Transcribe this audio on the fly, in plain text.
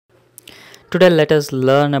Today let us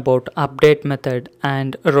learn about update method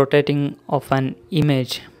and rotating of an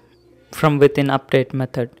image from within update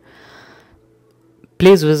method.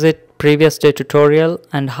 Please visit previous day tutorial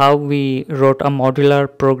and how we wrote a modular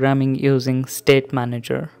programming using State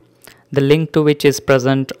Manager, the link to which is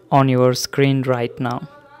present on your screen right now.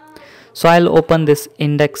 So I'll open this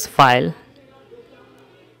index file.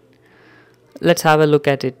 Let's have a look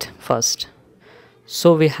at it first.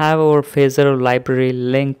 So we have our Phasor library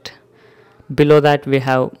linked. Below that we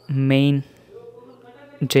have main.js,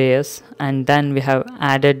 and then we have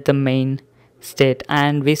added the main state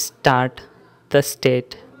and we start the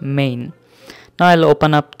state main. Now I'll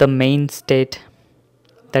open up the main state,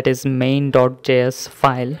 that is main.js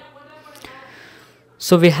file.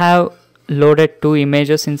 So we have loaded two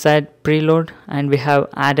images inside preload and we have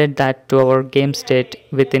added that to our game state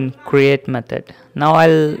within create method. Now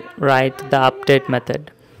I'll write the update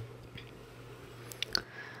method.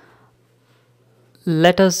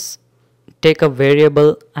 Let us take a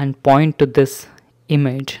variable and point to this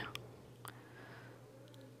image.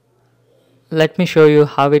 Let me show you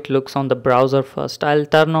how it looks on the browser first. I'll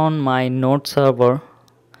turn on my Node server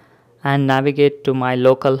and navigate to my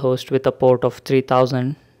local host with a port of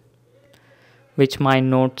 3000, which my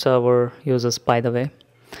Node server uses, by the way.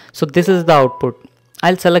 So this is the output.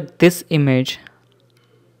 I'll select this image,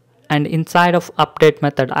 and inside of update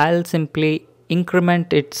method I'll simply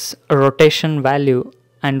increment its rotation value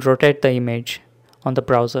and rotate the image on the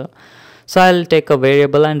browser. So I'll take a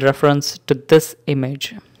variable and reference to this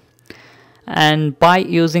image, and by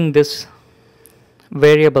using this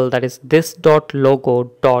variable, that is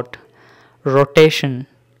this.logo.rotation,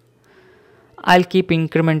 I'll keep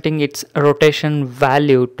incrementing its rotation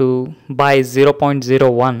value to by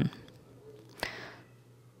 0.01.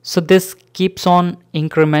 So this keeps on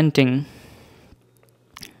incrementing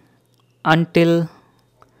until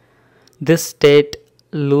this state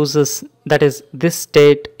loses, that is this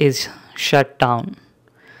state is shut down.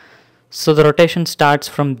 So the rotation starts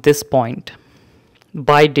from this point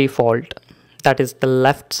by default, that is the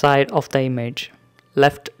left side of the image,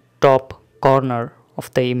 left top corner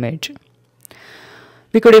of the image.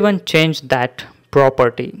 We could even change that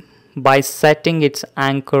property by setting its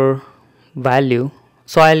anchor value.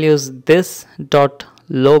 So I'll use this dot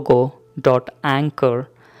logo dot anchor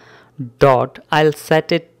dot, I'll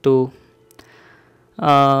set it to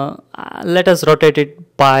let us rotate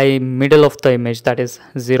it by middle of the image, that is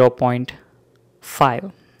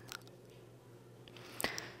 0.5.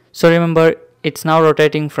 So remember, it's now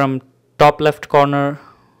rotating from top left corner.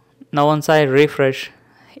 Now once I refresh,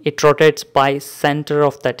 it rotates by center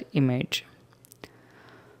of that image.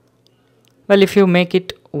 Well, if you make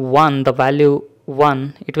it 1, the value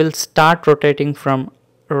 1, it will start rotating from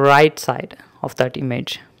right side of that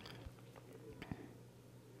image.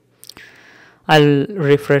 I'll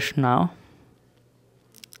refresh now.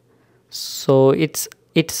 So it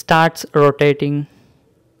starts rotating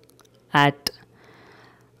at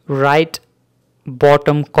right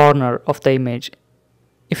bottom corner of the image.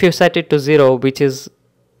 If you set it to 0, which is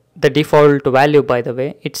the default value, by the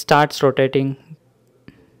way, it starts rotating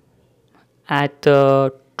at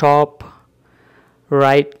the top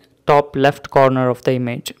right, top left corner of the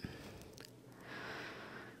image.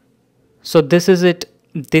 So this is it.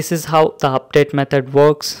 This is how the update method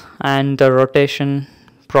works, and the rotation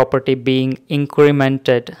property being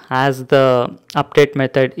incremented as the update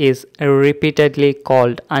method is repeatedly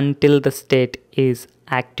called until the state is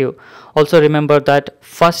active. Also remember that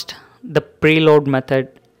first the preload method,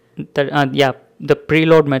 the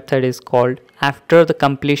preload method is called. After the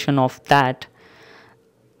completion of that,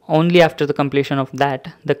 only after the completion of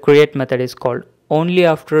that, the create method is called. Only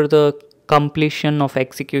after the completion of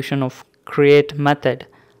execution of create method,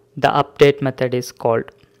 the update method is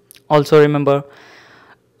called. Also remember,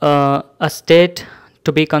 a state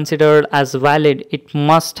to be considered as valid, it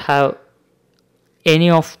must have any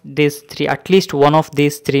of these three, at least one of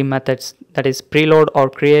these three methods, that is preload or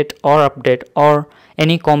create or update or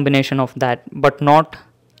any combination of that, but not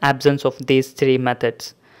absence of these three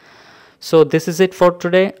methods. So this is it for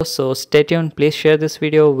today. So stay tuned. Please share this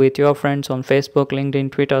video with your friends on Facebook,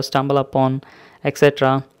 LinkedIn, Twitter, StumbleUpon,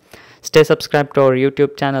 etc. Stay subscribed to our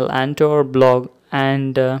YouTube channel and to our blog,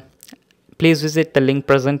 and please visit the link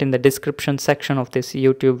present in the description section of this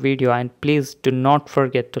YouTube video, and please do not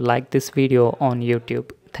forget to like this video on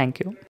YouTube. Thank you.